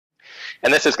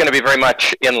And this is going to be very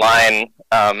much in line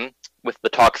with the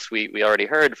talks we already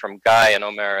heard from Guy and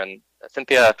Omer and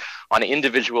Cynthia on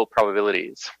individual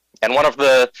probabilities. And one of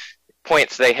the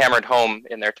points they hammered home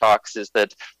in their talks is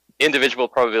that individual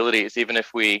probabilities, even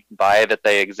if we buy that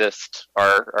they exist,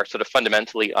 are sort of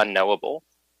fundamentally unknowable.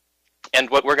 And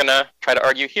what we're going to try to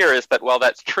argue here is that while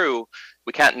that's true,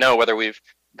 we can't know whether we've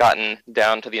gotten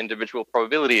down to the individual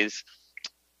probabilities.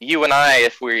 You and I,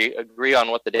 if we agree on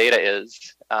what the data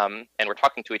is, and we're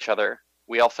talking to each other,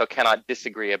 we also cannot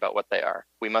disagree about what they are.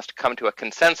 We must come to a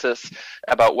consensus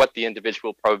about what the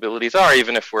individual probabilities are,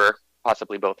 even if we're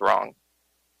possibly both wrong.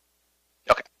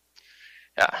 Okay,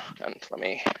 and let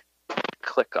me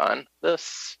click on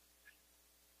this.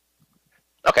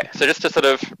 Okay, so just to sort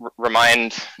of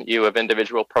remind you of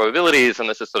individual probabilities, and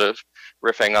this is sort of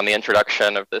riffing on the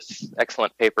introduction of this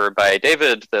excellent paper by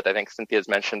Dawid that I think Cynthia's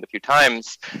mentioned a few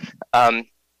times.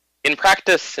 In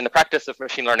practice, in the practice of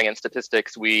machine learning and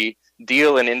statistics, we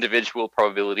deal in individual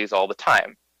probabilities all the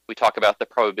time. We talk about the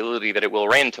probability that it will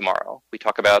rain tomorrow. We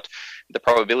talk about the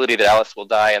probability that Alice will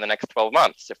die in the next 12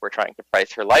 months if we're trying to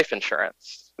price her life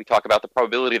insurance. We talk about the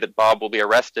probability that Bob will be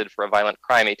arrested for a violent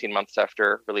crime 18 months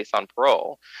after release on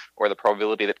parole, or the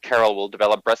probability that Carol will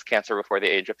develop breast cancer before the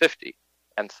age of 50,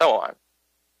 and so on.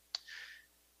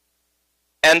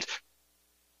 And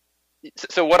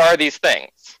so what are these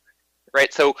things,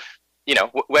 right? So, you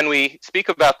know, when we speak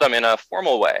about them in a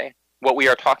formal way, what we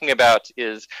are talking about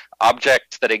is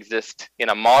objects that exist in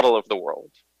a model of the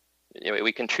world. You know,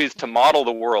 we can choose to model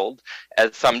the world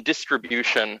as some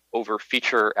distribution over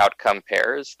feature outcome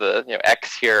pairs. The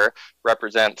X here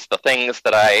represents the things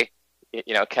that I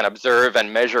can observe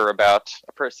and measure about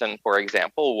a person, for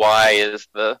example. Y is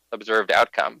the observed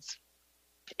outcomes.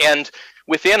 And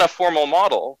within a formal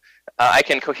model, I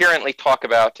can coherently talk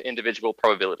about individual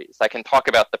probabilities. I can talk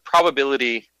about the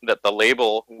probability that the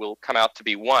label will come out to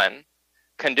be 1,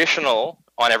 conditional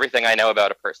on everything I know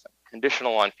about a person,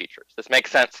 conditional on features. This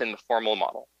makes sense in the formal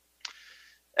model.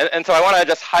 And so I want to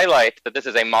just highlight that this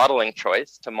is a modeling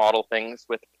choice to model things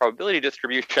with probability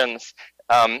distributions.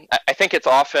 I think it's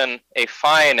often a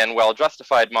fine and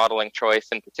well-justified modeling choice,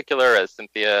 in particular, as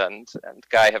Cynthia and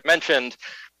Guy have mentioned.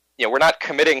 You know, we're not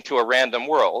committing to a random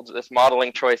world. This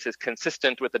modeling choice is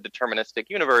consistent with a deterministic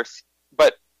universe,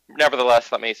 but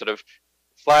nevertheless, let me sort of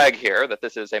flag here that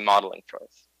this is a modeling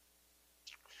choice.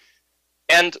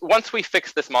 And once we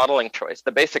fix this modeling choice,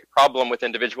 the basic problem with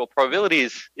individual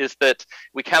probabilities is that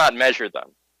we cannot measure them.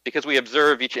 Because we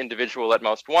observe each individual at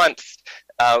most once,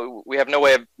 we have no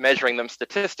way of measuring them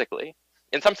statistically.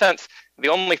 In some sense, the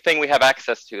only thing we have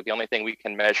access to, the only thing we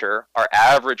can measure, are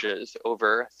averages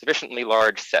over sufficiently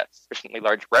large sets, sufficiently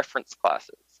large reference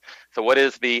classes. So what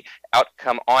is the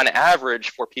outcome on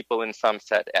average for people in some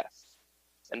set S?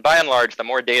 And by and large, the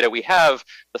more data we have,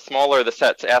 the smaller the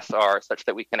sets S are, such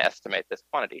that we can estimate this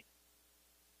quantity.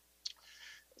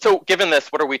 So given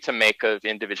this, what are we to make of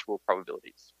individual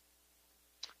probabilities?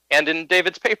 And in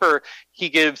David's paper, he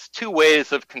gives 2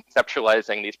 ways of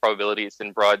conceptualizing these probabilities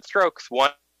in broad strokes.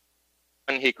 One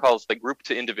he calls the group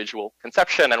to individual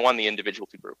conception, and one the individual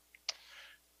to group.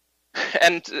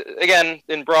 And again,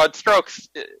 in broad strokes,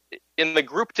 in the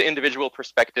group to individual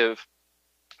perspective,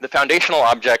 the foundational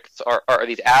objects are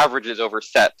these averages over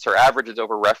sets or averages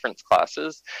over reference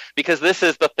classes, because this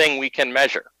is the thing we can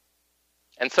measure.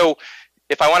 And so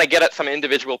if I want to get at some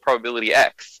individual probability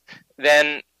X,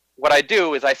 then what I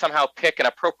do is I somehow pick an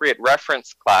appropriate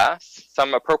reference class,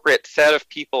 some appropriate set of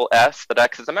people S that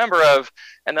X is a member of,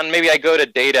 and then maybe I go to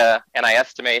data and I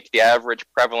estimate the average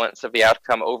prevalence of the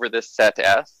outcome over this set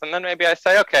S. And then maybe I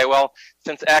say, okay, well,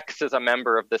 since X is a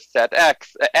member of this set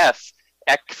S,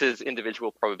 X's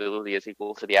individual probability is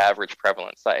equal to the average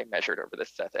prevalence I measured over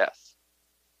this set S.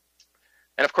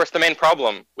 And of course, the main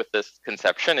problem with this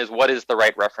conception is what is the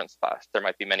right reference class? There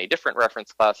might be many different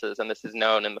reference classes, and this is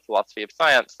known in the philosophy of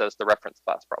science as the reference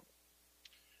class problem.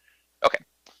 Okay,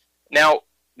 now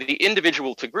the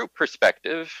individual to group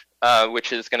perspective,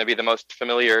 which is going to be the most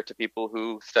familiar to people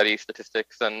who study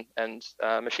statistics and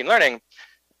machine learning,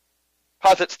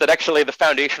 posits that actually the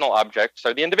foundational objects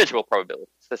are the individual probabilities.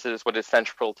 This is what is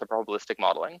central to probabilistic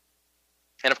modeling.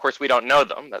 And of course, we don't know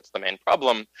them. That's the main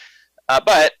problem.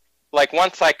 But like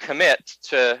once I commit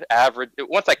to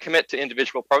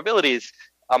individual probabilities,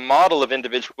 a model of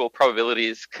individual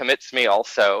probabilities commits me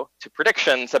also to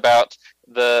predictions about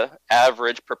the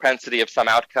average propensity of some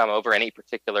outcome over any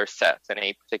particular set,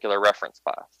 any particular reference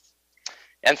class.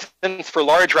 And since for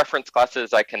large reference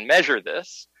classes I can measure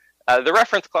this, the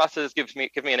reference classes give me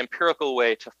an empirical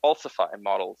way to falsify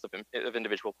models of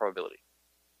individual probability.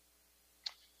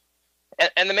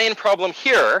 And the main problem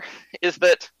here is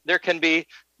that there can be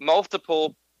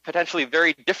multiple, potentially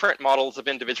very different models of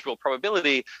individual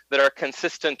probability that are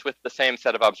consistent with the same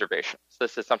set of observations.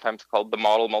 This is sometimes called the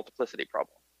model multiplicity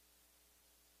problem.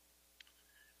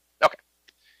 Okay,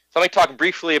 so let me talk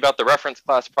briefly about the reference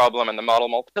class problem and the model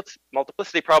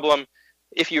multiplicity problem.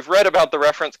 If you've read about the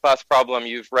reference class problem,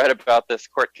 you've read about this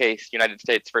court case, United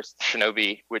States versus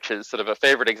Shinobi, which is sort of a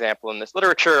favorite example in this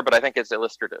literature, but I think it's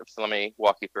illustrative. So let me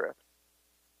walk you through it.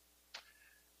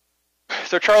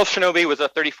 So Charles Shinobi was a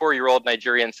 34-year-old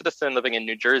Nigerian citizen living in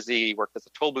New Jersey. He worked as a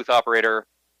toll booth operator.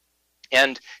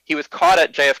 And he was caught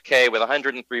at JFK with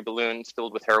 103 balloons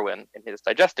filled with heroin in his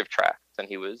digestive tract. And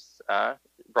he was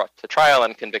brought to trial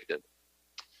and convicted.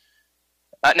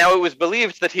 Now, it was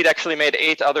believed that he'd actually made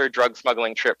 8 other drug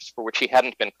smuggling trips for which he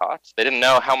hadn't been caught. They didn't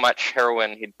know how much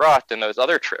heroin he'd brought in those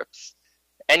other trips.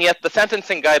 And yet the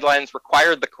sentencing guidelines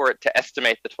required the court to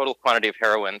estimate the total quantity of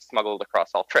heroin smuggled across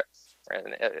all trips, right?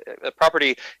 A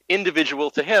property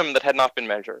individual to him that had not been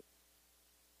measured.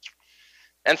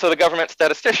 And so the government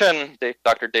statistician,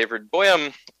 Dr. David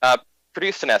Boyum,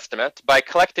 produced an estimate by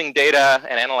collecting data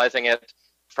and analyzing it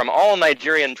from all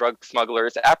Nigerian drug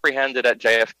smugglers apprehended at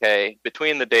JFK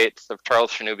between the dates of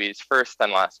Charles Shinobi's first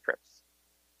and last trips.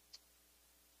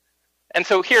 And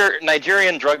so here,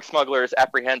 Nigerian drug smugglers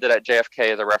apprehended at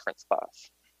JFK is a reference class.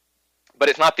 But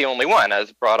it's not the only one,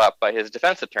 as brought up by his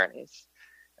defense attorneys.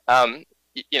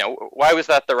 Why was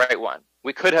that the right one?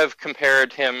 We could have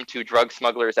compared him to drug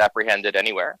smugglers apprehended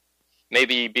anywhere.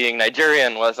 Maybe being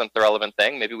Nigerian wasn't the relevant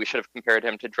thing. Maybe we should have compared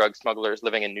him to drug smugglers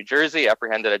living in New Jersey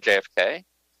apprehended at JFK.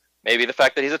 Maybe the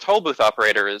fact that he's a toll booth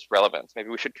operator is relevant. Maybe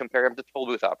we should compare him to toll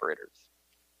booth operators.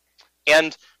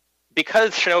 And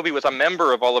because Shinobi was a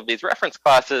member of all of these reference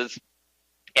classes,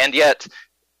 and yet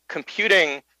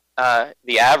computing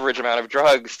the average amount of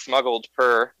drugs smuggled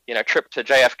per trip to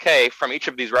JFK from each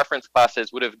of these reference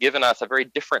classes would have given us a very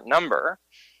different number,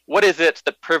 what is it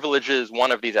that privileges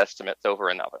one of these estimates over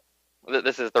another?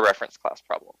 This is the reference class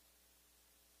problem.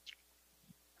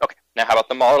 Okay, now how about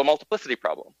the model multiplicity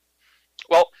problem?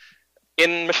 Well,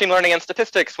 in machine learning and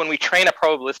statistics, when we train a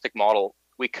probabilistic model,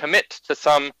 we commit to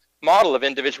some model of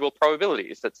individual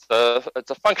probabilities. It's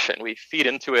a function. We feed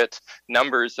into it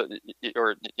numbers,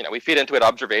 or we feed into it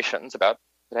observations about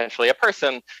potentially a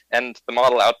person, and the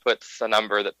model outputs a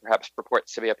number that perhaps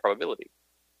purports to be a probability.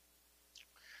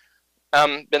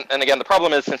 And again, the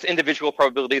problem is, since individual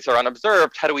probabilities are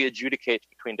unobserved, how do we adjudicate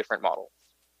between different models?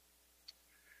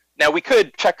 Now, we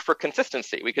could check for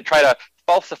consistency. We could try to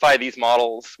falsify these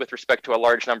models with respect to a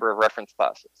large number of reference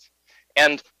classes.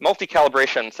 And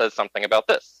multicalibration says something about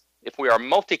this. If we are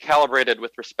multicalibrated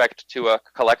with respect to a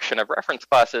collection of reference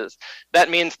classes, that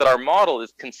means that our model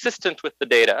is consistent with the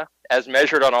data as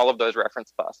measured on all of those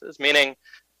reference classes, meaning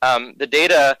the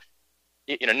data,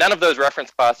 none of those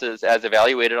reference classes as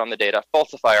evaluated on the data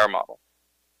falsify our model.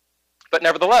 But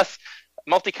nevertheless,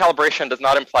 multicalibration does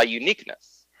not imply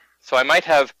uniqueness. So I might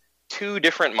have 2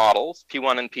 different models,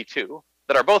 P1 and P2,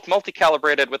 that are both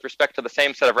multicalibrated with respect to the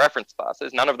same set of reference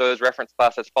classes. None of those reference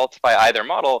classes falsify either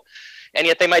model, and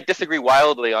yet they might disagree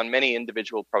wildly on many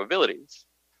individual probabilities.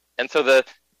 And so the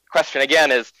question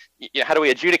again is, how do we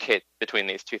adjudicate between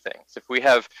these 2 things? If we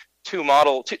have two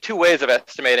ways of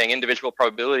estimating individual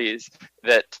probabilities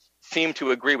that seem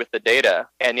to agree with the data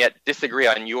and yet disagree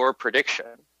on your prediction,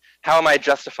 how am I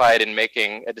justified in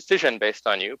making a decision based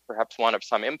on you, perhaps one of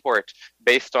some import,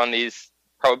 based on these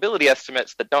probability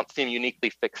estimates that don't seem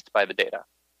uniquely fixed by the data?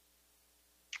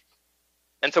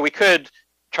 And so we could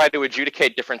try to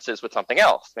adjudicate differences with something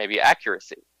else, maybe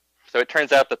accuracy. So it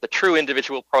turns out that the true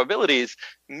individual probabilities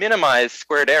minimize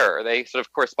squared error. They sort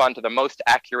of correspond to the most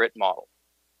accurate model.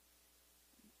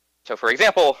 So for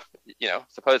example,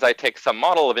 suppose I take some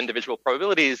model of individual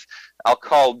probabilities. I'll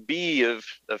call B of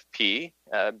P.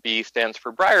 B stands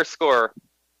for Breyer score,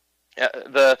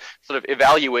 the sort of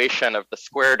evaluation of the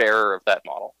squared error of that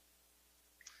model.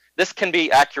 This can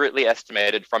be accurately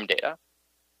estimated from data.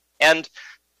 And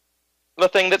the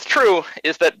thing that's true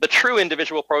is that the true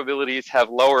individual probabilities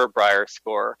have lower Breyer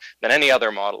score than any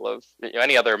other model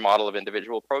of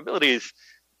individual probabilities.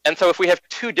 And so if we have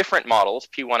 2 different models,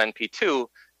 P1 and P2,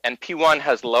 and P1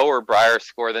 has lower Breyer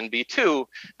score than B2,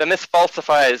 then this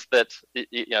falsifies that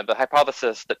the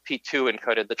hypothesis that P2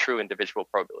 encoded the true individual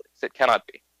probabilities. It cannot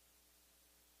be.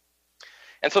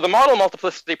 And so the model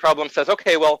multiplicity problem says,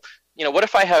 okay, well, what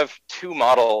if I have 2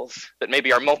 models that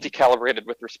maybe are multicalibrated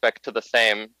with respect to the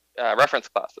same reference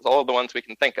classes, all of the ones we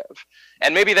can think of,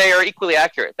 and maybe they are equally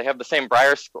accurate. They have the same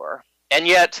Breyer score, and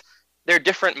yet they're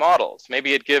different models.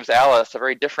 Maybe it gives Alice a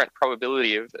very different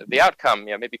probability of the outcome.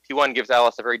 Maybe P1 gives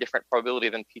Alice a very different probability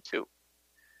than P2.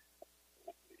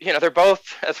 they're both,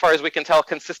 as far as we can tell,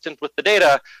 consistent with the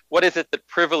data. What is it that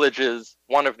privileges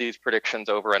one of these predictions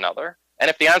over another? And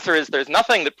if the answer is there's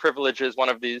nothing that privileges one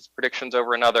of these predictions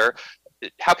over another,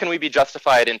 how can we be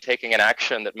justified in taking an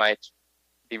action that might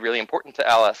be really important to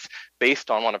Alice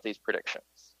based on one of these predictions?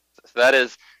 So that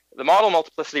is the model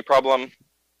multiplicity problem.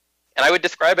 And I would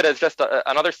describe it as just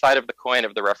another side of the coin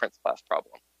of the reference class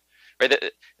problem.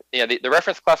 Right? The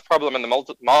reference class problem and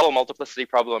the model multiplicity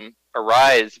problem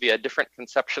arise via different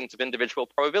conceptions of individual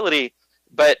probability,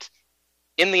 but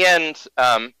in the end,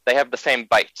 they have the same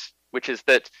bite, which is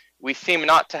that we seem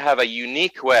not to have a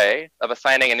unique way of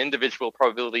assigning an individual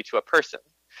probability to a person.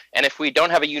 And if we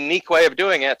don't have a unique way of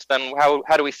doing it, then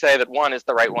how do we say that one is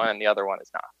the right one and the other one is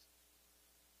not?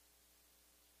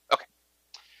 Okay,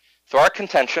 so our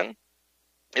contention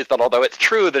is that although it's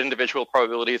true that individual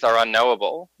probabilities are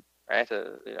unknowable, right,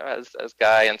 as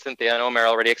Guy and Cynthia and Omer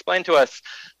already explained to us,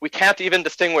 we can't even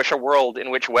distinguish a world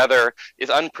in which weather is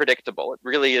unpredictable. It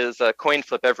really is a coin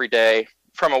flip every day,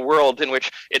 from a world in which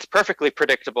it's perfectly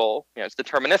predictable, it's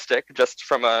deterministic, just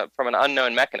from an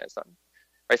unknown mechanism,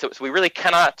 right? So we really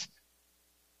cannot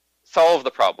solve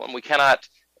the problem. We cannot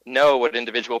know what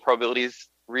individual probabilities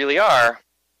really are.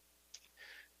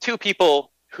 Two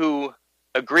people who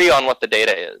agree on what the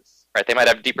data is, right? They might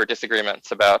have deeper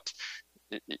disagreements about,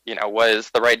 what is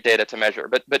the right data to measure,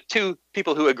 but two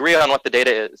people who agree on what the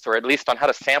data is, or at least on how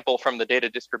to sample from the data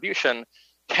distribution,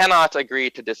 cannot agree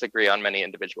to disagree on many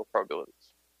individual probabilities.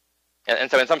 And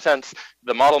so in some sense,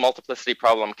 the model multiplicity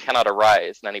problem cannot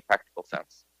arise in any practical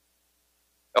sense.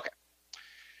 Okay,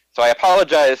 so I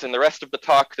apologize. In the rest of the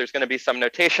talk, there's going to be some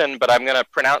notation, but I'm going to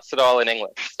pronounce it all in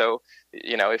English. So,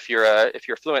 if you're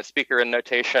a fluent speaker in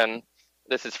notation,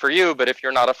 this is for you, but if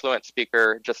you're not a fluent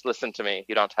speaker, just listen to me.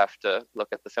 You don't have to look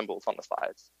at the symbols on the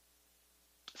slides.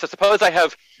 So suppose I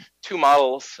have two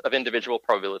models of individual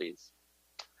probabilities.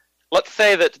 Let's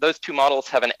say that those two models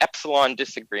have an epsilon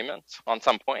disagreement on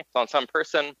some point, on some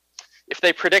person. If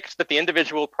they predict that the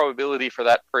individual probability for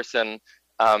that person,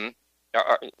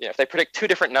 if they predict two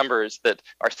different numbers that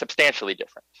are substantially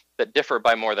different, that differ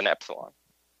by more than epsilon.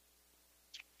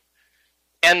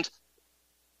 And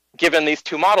given these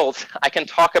two models, I can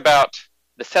talk about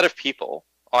the set of people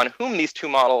on whom these two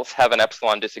models have an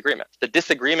epsilon disagreement, the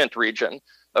disagreement region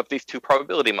of these two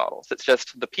probability models. It's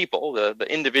just the people, the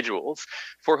individuals,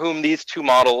 for whom these two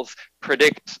models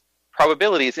predict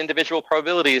probabilities, individual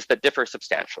probabilities that differ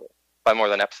substantially by more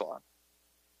than epsilon.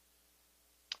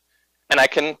 And I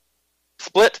can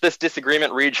split this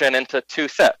disagreement region into two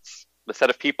sets. The set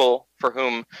of people for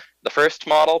whom the first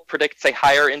model predicts a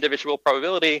higher individual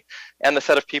probability, and the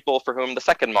set of people for whom the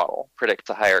second model predicts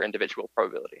a higher individual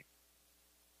probability.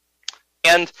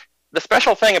 And the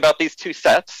special thing about these two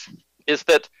sets is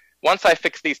that once I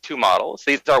fix these two models,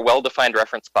 these are well-defined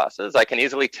reference classes. I can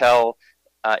easily tell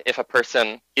if a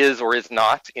person is or is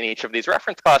not in each of these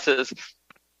reference classes.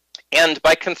 And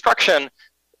by construction,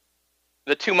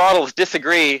 the two models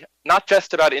disagree not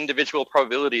just about individual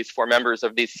probabilities for members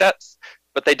of these sets,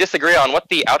 but they disagree on what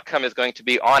the outcome is going to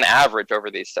be on average over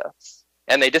these sets.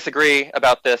 And they disagree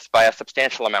about this by a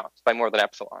substantial amount, by more than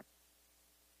epsilon.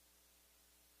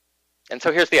 And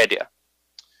so here's the idea.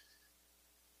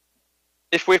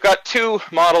 If we've got two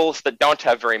models that don't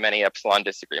have very many epsilon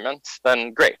disagreements,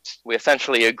 then great. We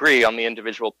essentially agree on the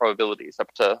individual probabilities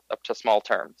up to small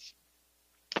terms.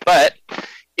 But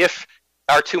if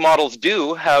our two models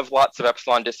do have lots of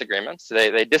epsilon disagreements,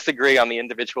 they disagree on the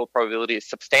individual probabilities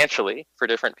substantially for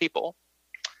different people,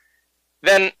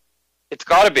 then it's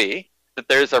got to be that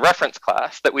there's a reference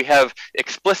class that we have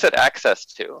explicit access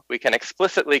to. We can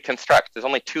explicitly construct, there's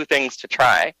only two things to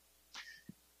try,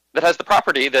 that has the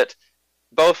property that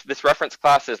both this reference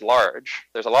class is large,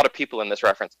 there's a lot of people in this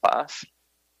reference class,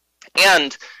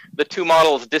 and the two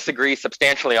models disagree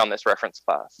substantially on this reference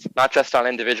class, not just on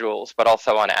individuals, but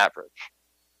also on average.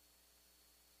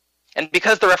 And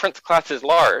because the reference class is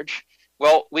large,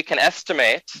 well, we can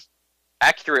estimate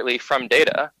accurately from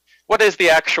data what is the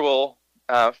actual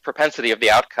propensity of the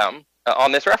outcome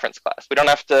on this reference class. We don't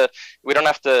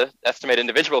have to estimate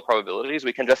individual probabilities.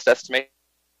 We can just estimate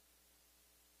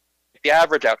the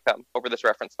average outcome over this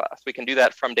reference class. We can do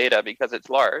that from data because it's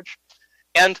large.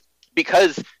 And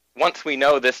because once we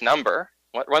know this number,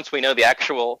 once we know the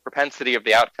actual propensity of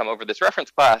the outcome over this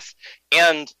reference class,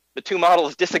 and the two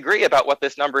models disagree about what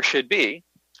this number should be,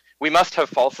 we must have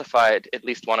falsified at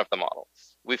least one of the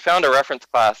models. We found a reference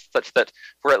class such that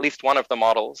for at least one of the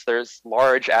models, there's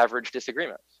large average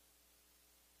disagreement.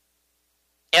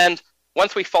 And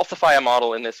once we falsify a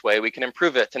model in this way, we can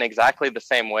improve it in exactly the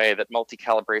same way that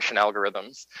multicalibration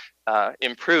algorithms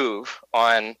improve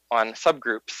on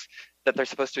subgroups that they're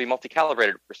supposed to be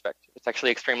multicalibrated with respect to. It's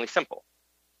actually extremely simple.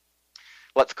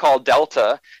 Let's call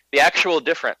delta the actual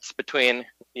difference between,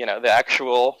 the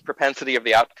actual propensity of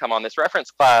the outcome on this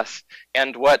reference class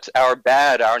and what our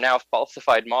now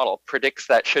falsified model predicts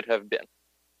that should have been.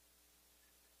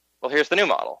 Well, here's the new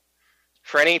model.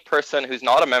 For any person who's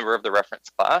not a member of the reference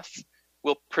class,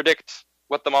 we'll predict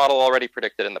what the model already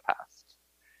predicted in the past.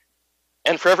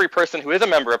 And for every person who is a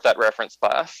member of that reference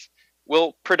class,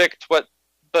 we'll predict what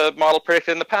the model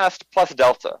predicted in the past plus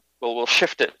delta. We'll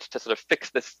shift it to sort of fix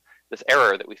this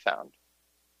error that we found.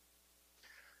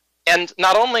 And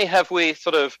not only have we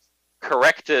sort of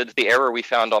corrected the error we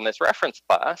found on this reference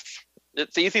class,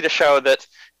 it's easy to show that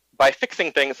by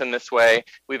fixing things in this way,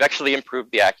 we've actually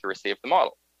improved the accuracy of the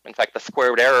model. In fact, the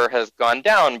square root error has gone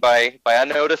down by a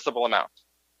noticeable amount.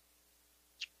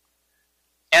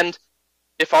 And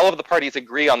if all of the parties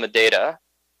agree on the data,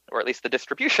 or at least the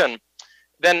distribution,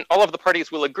 then all of the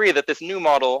parties will agree that this new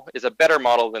model is a better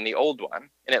model than the old one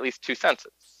in at least two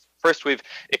senses. First, we've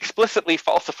explicitly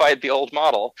falsified the old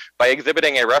model by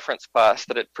exhibiting a reference class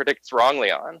that it predicts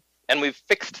wrongly on, and we've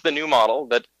fixed the new model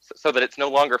so that it's no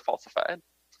longer falsified.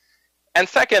 And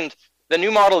second, the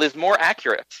new model is more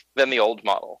accurate than the old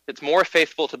model. It's more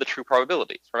faithful to the true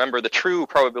probabilities. Remember, the true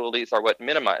probabilities are what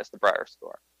minimize the Breyer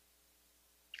score.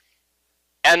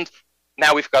 And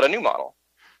now we've got a new model.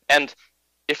 And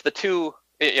if the two,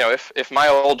 if my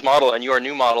old model and your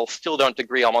new model still don't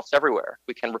agree almost everywhere,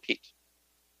 we can repeat.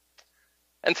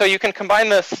 And so you can combine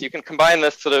this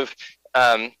sort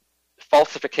of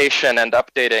falsification and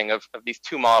updating of these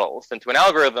two models into an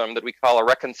algorithm that we call a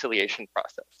reconciliation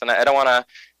process. And I don't want to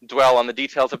dwell on the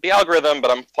details of the algorithm,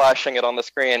 but I'm flashing it on the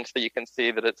screen so you can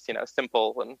see that it's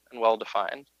simple and well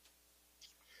defined.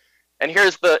 And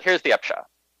here's the upshot.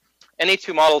 Any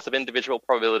two models of individual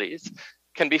probabilities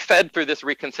can be fed through this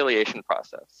reconciliation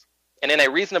process. And in a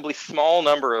reasonably small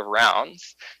number of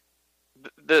rounds,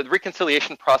 the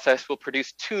reconciliation process will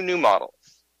produce two new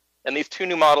models. And these two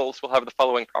new models will have the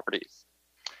following properties.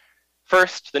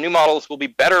 First, the new models will be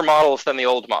better models than the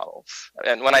old models.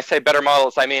 And when I say better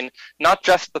models, I mean not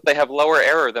just that they have lower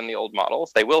error than the old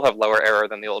models, they will have lower error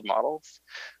than the old models,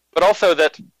 but also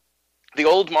that the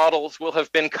old models will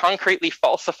have been concretely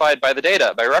falsified by the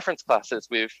data, by reference classes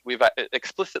we've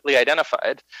explicitly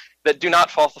identified that do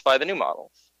not falsify the new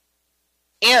models.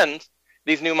 And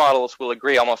these new models will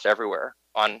agree almost everywhere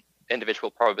on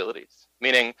individual probabilities,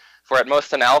 meaning for at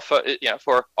most an alpha,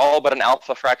 for all but an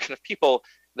alpha fraction of people,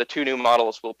 the two new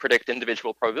models will predict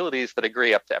individual probabilities that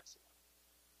agree up to epsilon.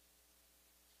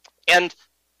 And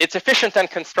it's efficient and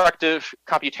constructive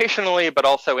computationally, but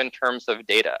also in terms of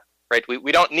data, right?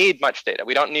 We don't need much data.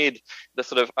 We don't need the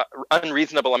sort of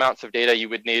unreasonable amounts of data you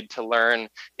would need to learn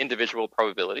individual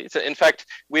probabilities. In fact,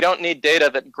 we don't need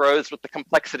data that grows with the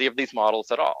complexity of these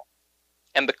models at all.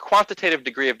 And the quantitative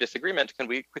degree of disagreement can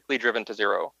be quickly driven to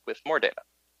zero with more data.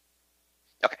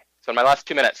 Okay, so in my last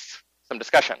 2 minutes, some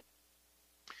discussion.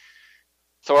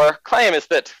 So our claim is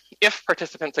that if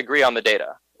participants agree on the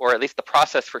data, or at least the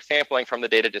process for sampling from the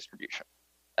data distribution,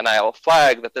 and I'll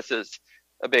flag that this is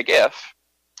a big if,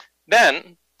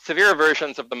 then severe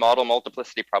versions of the model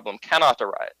multiplicity problem cannot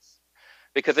arise.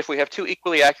 Because if we have two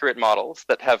equally accurate models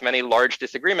that have many large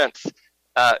disagreements,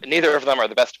 neither of them are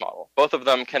the best model. Both of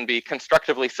them can be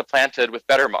constructively supplanted with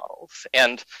better models.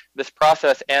 And this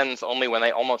process ends only when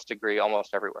they almost agree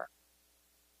almost everywhere.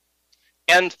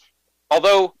 And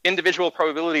although individual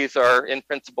probabilities are in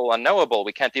principle unknowable,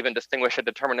 we can't even distinguish a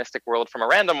deterministic world from a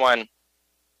random one,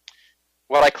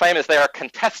 what I claim is they are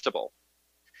contestable.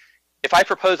 If I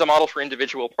propose a model for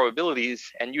individual probabilities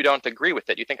and you don't agree with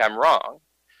it, you think I'm wrong,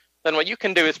 then what you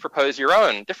can do is propose your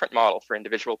own different model for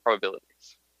individual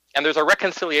probabilities. And there's a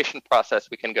reconciliation process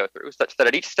we can go through such that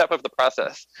at each step of the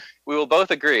process, we will both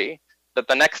agree that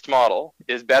the next model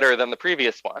is better than the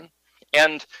previous one.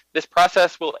 And this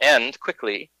process will end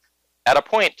quickly at a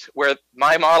point where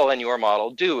my model and your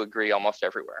model do agree almost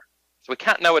everywhere. So we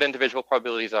can't know what individual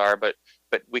probabilities are, but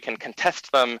we can contest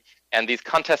them, and these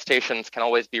contestations can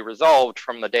always be resolved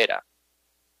from the data.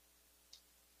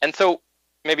 And so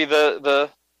maybe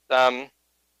the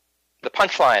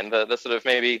punchline, the sort of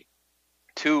maybe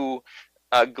too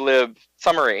glib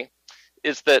summary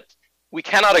is that we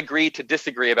cannot agree to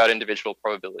disagree about individual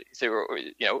probabilities.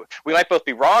 We might both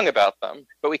be wrong about them,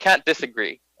 but we can't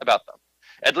disagree about them.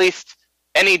 At least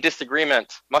any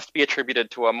disagreement must be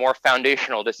attributed to a more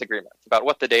foundational disagreement about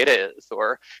what the data is,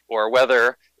 or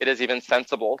whether it is even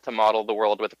sensible to model the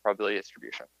world with a probability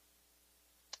distribution.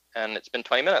 And it's been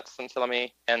 20 minutes, and so let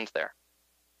me end there.